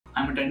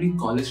I'm attending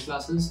college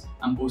classes,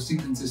 I'm posting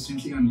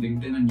consistently on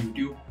LinkedIn and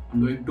YouTube, I'm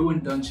doing 2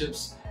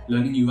 internships,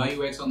 learning UI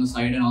UX on the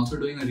side, and also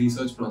doing a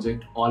research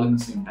project all in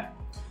the same time.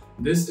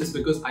 This is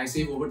because I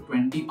save over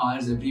 20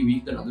 hours every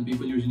week that other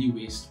people usually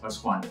waste or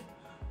squander.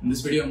 In this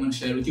video, I'm going to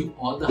share with you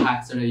all the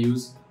hacks that I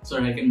use so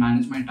that I can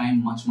manage my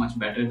time much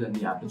better than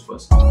the average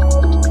person.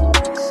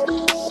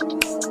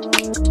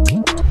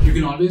 You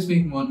can always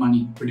make more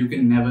money, but you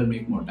can never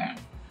make more time.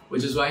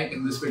 Which is why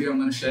in this video, I'm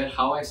going to share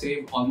how I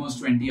save almost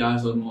 20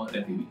 hours or more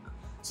every week.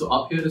 So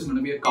up here is going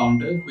to be a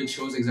counter which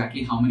shows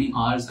exactly how many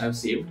hours I've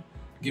saved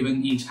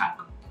given each hack.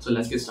 So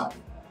let's get started.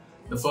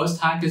 The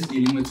first hack is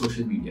dealing with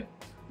social media.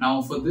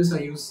 Now for this, I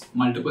use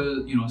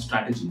multiple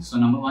strategies. So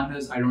number one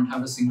is I don't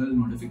have a single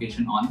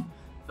notification on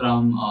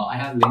from, I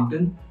have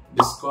LinkedIn,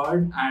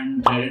 Discord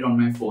and Reddit on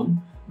my phone,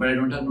 but I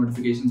don't have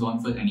notifications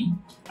on for any.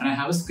 And I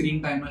have a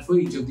screen timer for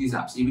each of these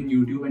apps, even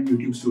YouTube and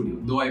YouTube Studio.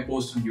 Though I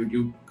post on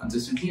YouTube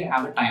consistently, I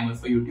have a timer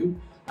for YouTube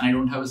and I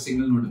don't have a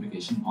single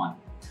notification on.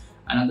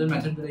 Another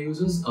method that I use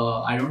is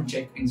I don't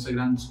check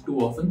Instagram too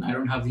often. I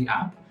don't have the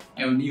app.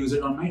 I only use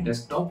it on my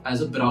desktop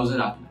as a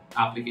browser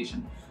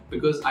application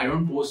because I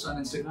don't post on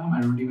Instagram.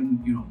 I don't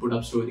even put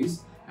up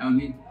stories. I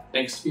only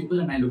text people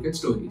and I look at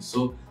stories.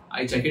 So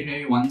I check it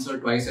maybe once or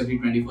twice every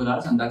 24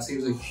 hours and that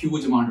saves a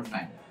huge amount of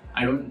time.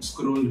 I don't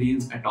scroll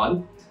reels at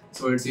all,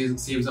 so it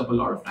saves up a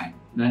lot of time.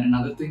 Then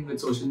another thing with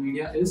social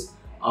media is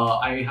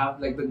I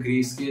have like the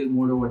grayscale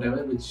mode or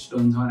whatever which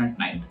turns on at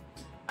night,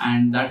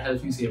 and that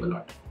helps me save a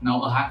lot.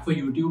 Now a hack for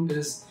YouTube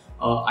is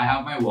I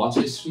have my watch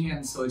history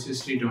and search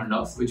history turned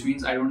off, which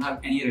means I don't have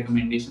any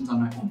recommendations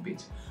on my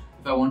homepage.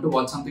 If I want to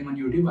watch something on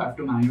YouTube, I have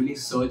to manually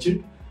search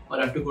it or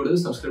I have to go to the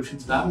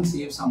subscriptions tab and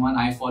see if someone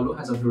I follow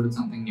has uploaded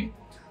something new.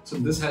 So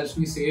this helps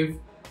me save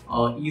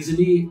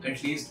easily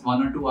at least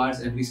 1 or 2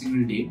 hours every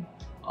single day,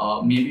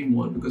 maybe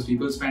more, because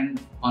people spend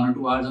 1 or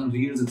 2 hours on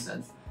reels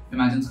itself.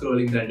 Imagine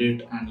scrolling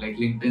Reddit and like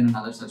LinkedIn and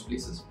other such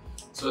places.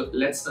 So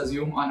let's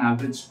assume on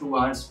average 2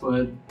 hours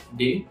per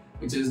day,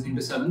 which is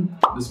into 7,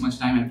 this much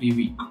time every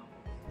week.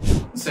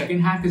 The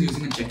second hack is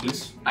using a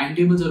checklist.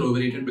 Timetables are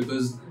overrated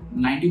because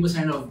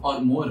 90% of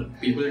or more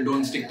people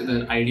don't stick to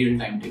their ideal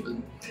timetable.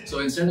 So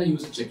instead I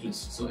use a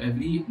checklist. So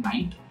every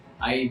night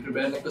I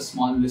prepare like a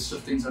small list of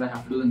things that I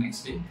have to do the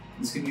next day.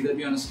 This can either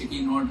be on a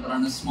sticky note or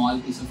on a small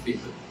piece of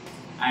paper.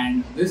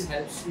 And this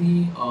helps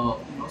me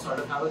sort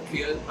of have a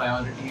clear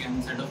priority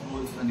and set of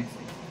goals for the next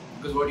day.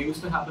 Because what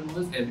used to happen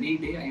was every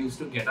day I used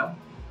to get up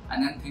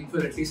and then think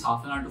for at least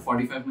half an hour to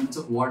 45 minutes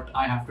of what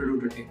I have to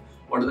do today.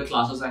 What are the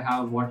classes I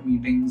have, what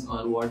meetings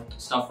or what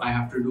stuff I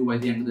have to do by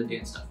the end of the day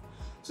and stuff.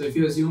 So if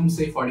you assume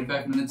say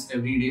 45 minutes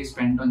every day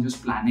spent on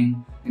just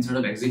planning instead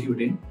of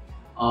executing,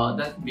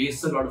 that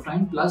wastes a lot of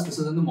time. Plus this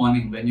is in the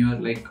morning when your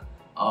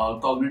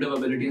cognitive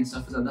ability and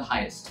stuff is at the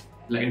highest,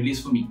 like at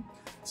least for me.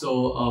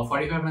 So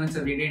 45 minutes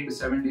every day into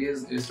 7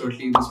 days is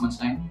totally this much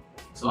time.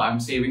 So I'm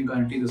saving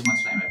currently this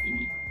much time every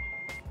week.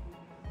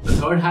 The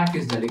third hack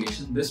is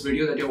delegation. This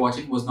video that you're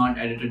watching was not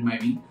edited by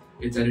me.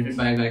 It's edited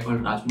by a guy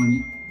called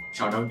Rajmani.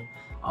 Shout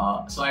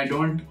out. So I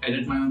don't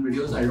edit my own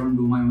videos. I don't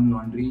do my own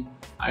laundry.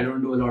 I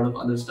don't do a lot of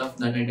other stuff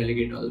that I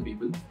delegate to other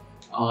people.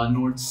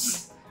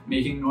 Notes.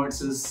 Making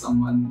notes is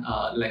someone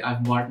like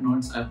I've bought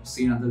notes, I've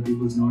seen other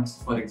people's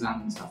notes for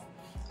exam and stuff.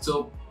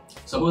 So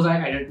suppose I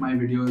edit my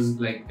videos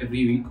like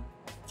every week.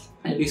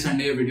 Every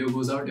Sunday a video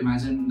goes out.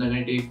 Imagine that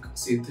I take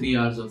say 3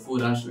 hours or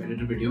 4 hours to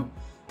edit a video.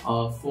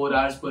 4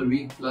 hours per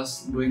week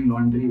plus doing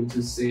laundry, which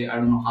is say I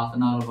don't know, half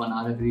an hour or 1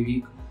 hour every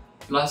week,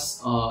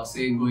 plus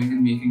say going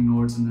and making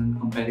notes and then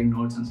comparing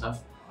notes and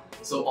stuff.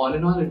 So all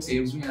in all it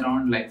saves me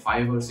around like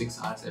 5 or 6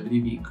 hours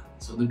every week.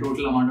 So the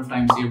total amount of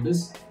time saved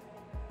is.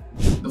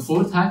 The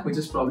fourth hack, which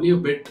is probably a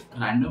bit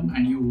random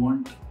and you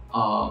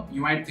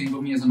might think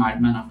of me as a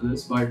madman after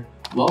this, but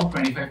walk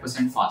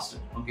 25% faster,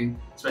 okay?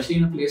 Especially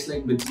in a place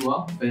like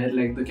Bitsua where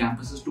like the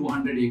campus is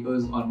 200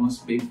 acres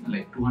almost big,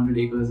 like 200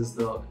 acres is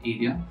the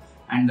area,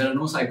 and there are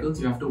no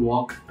cycles. You have to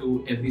walk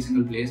to every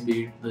single place,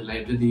 be it the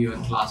library or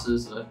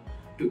classes or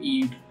to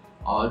eat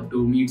or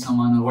to meet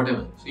someone or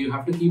whatever. So you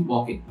have to keep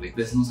walking, like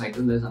there's no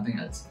cycle, there's nothing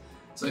else.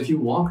 So if you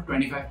walk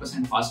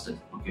 25% faster,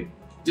 okay,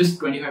 just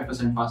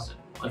 25% faster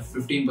or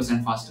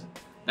 15% faster,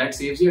 that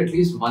saves you at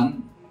least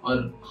 1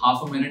 or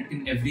half a minute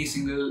in every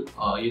single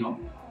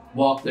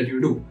walk that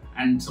you do.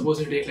 And suppose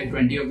you take like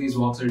 20 of these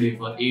walks a day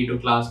for 8 to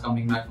class,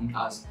 coming back from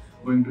class,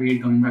 going to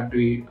eat, coming back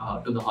to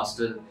the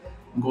hostel,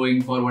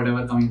 going for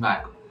whatever, coming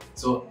back.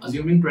 So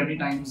assuming 20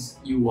 times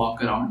you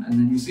walk around and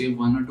then you save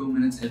 1 or 2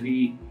 minutes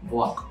every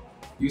walk,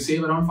 you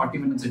save around 40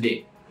 minutes a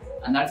day.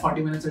 And that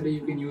 40 minutes a day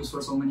you can use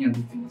for so many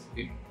other things,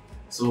 okay?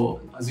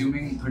 So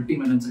assuming 30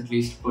 minutes at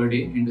least per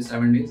day into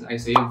 7 days, I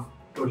save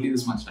totally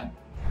this much time.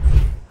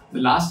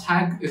 The last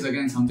hack is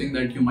again something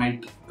that you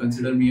might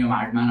consider me a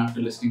madman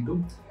after listening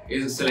to,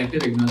 is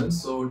selective ignorance.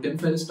 So Tim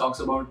Ferriss talks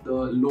about the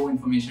low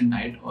information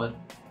diet or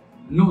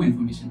no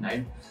information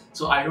diet.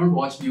 So I don't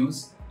watch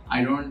news.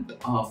 I don't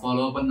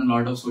follow up on a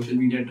lot of social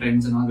media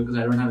trends and all because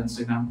I don't have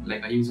Instagram.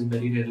 Like I use it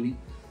very rarely.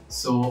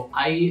 So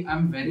I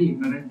am very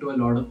ignorant to a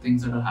lot of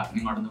things that are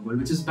happening out in the world,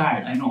 which is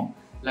bad, I know.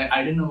 Like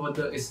I didn't know about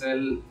the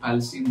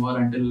Israel-Palestine war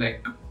until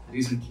like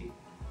recently.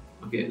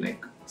 Okay,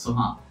 like so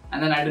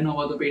and then I didn't know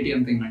about the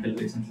Paytm thing until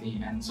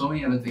recently, and so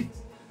many other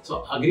things.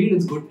 So agreed,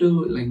 it's good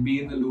to like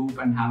be in the loop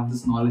and have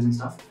this knowledge and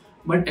stuff,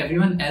 but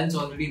everyone else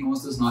already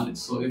knows this knowledge.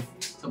 So if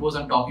suppose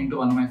I'm talking to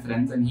one of my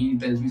friends and he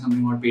tells me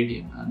something about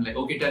Paytm, I'm like,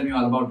 okay, tell me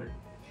all about it,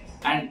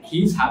 and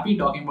he's happy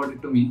talking about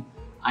it to me.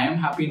 I am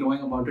happy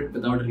knowing about it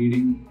without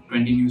reading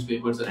 20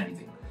 newspapers or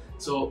anything.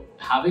 So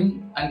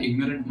having an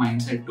ignorant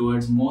mindset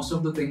towards most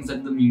of the things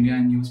that the media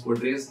and news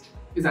portrays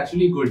is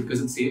actually good,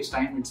 because it saves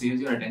time, it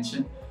saves your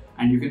attention,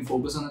 and you can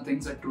focus on the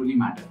things that truly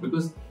matter.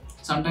 Because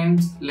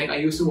sometimes, like I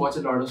used to watch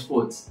a lot of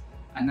sports,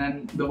 and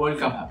then the World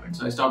Cup happened,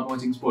 so I stopped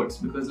watching sports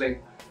because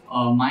like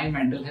my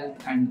mental health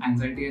and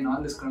anxiety and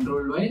all is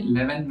controlled by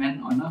 11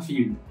 men on a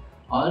field,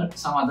 or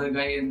some other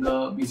guy in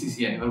the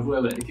BCCI or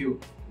whoever. If you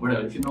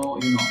know,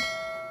 you know.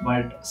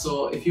 But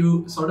so if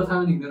you sort of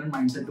have an ignorant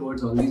mindset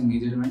towards all these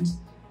major events,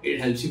 it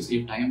helps you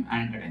save time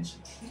and attention.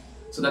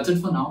 So that's it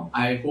for now.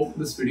 I hope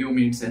this video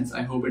made sense.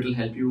 I hope it will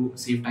help you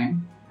save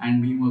time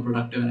and be more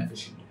productive and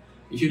efficient.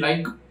 If you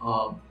like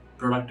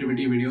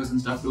productivity videos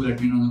and stuff, do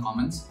let me know in the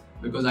comments,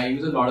 because I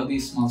use a lot of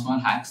these small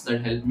hacks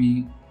that help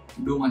me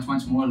do much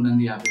more than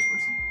the average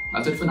person.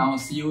 That's it for now.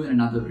 See you in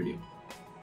another video.